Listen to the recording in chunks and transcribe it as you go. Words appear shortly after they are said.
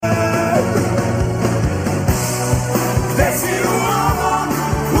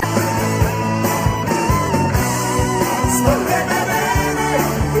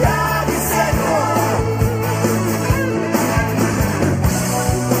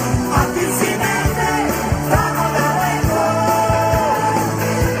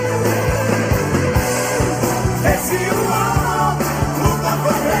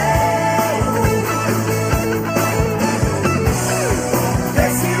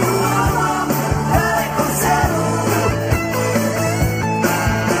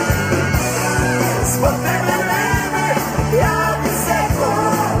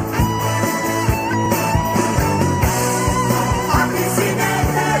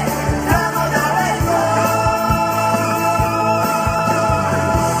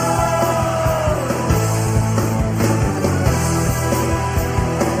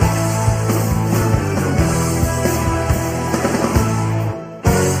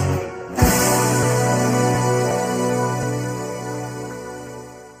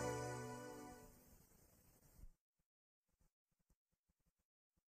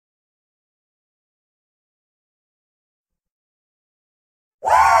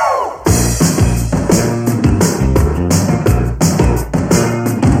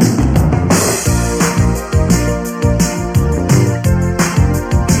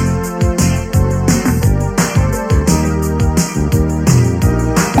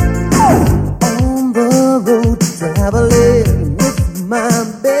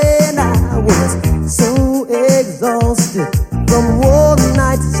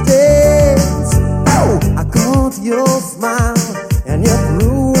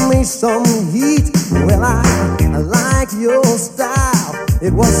me some heat. Well, I like your style.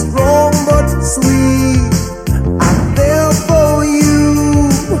 It was strong but sweet. I fell for you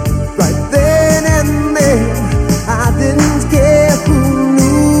right then and there. I didn't care who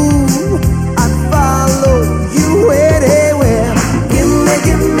knew. I'd follow you anywhere. Give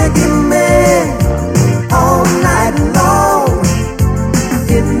me all night long.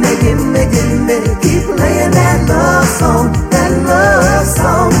 Give me, keep playing that love song, that love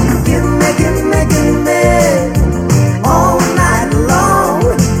song. Give me all night long.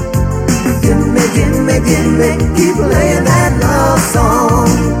 Give me, keep playing that love song.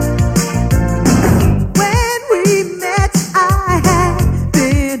 When we met, I had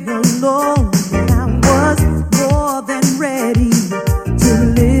been alone, and I was more than ready to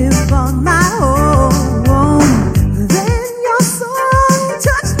live on my own. Then your song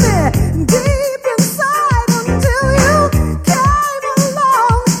touched me deep inside until you came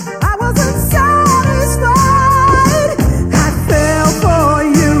along. I wasn't satisfied. I fell for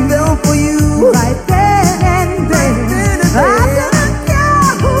you right then and there. I didn't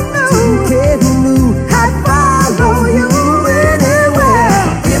care who knew. I'd follow you anywhere.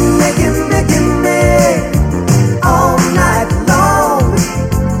 Give me all night long.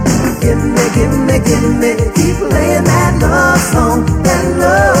 Give me, keep playing that love.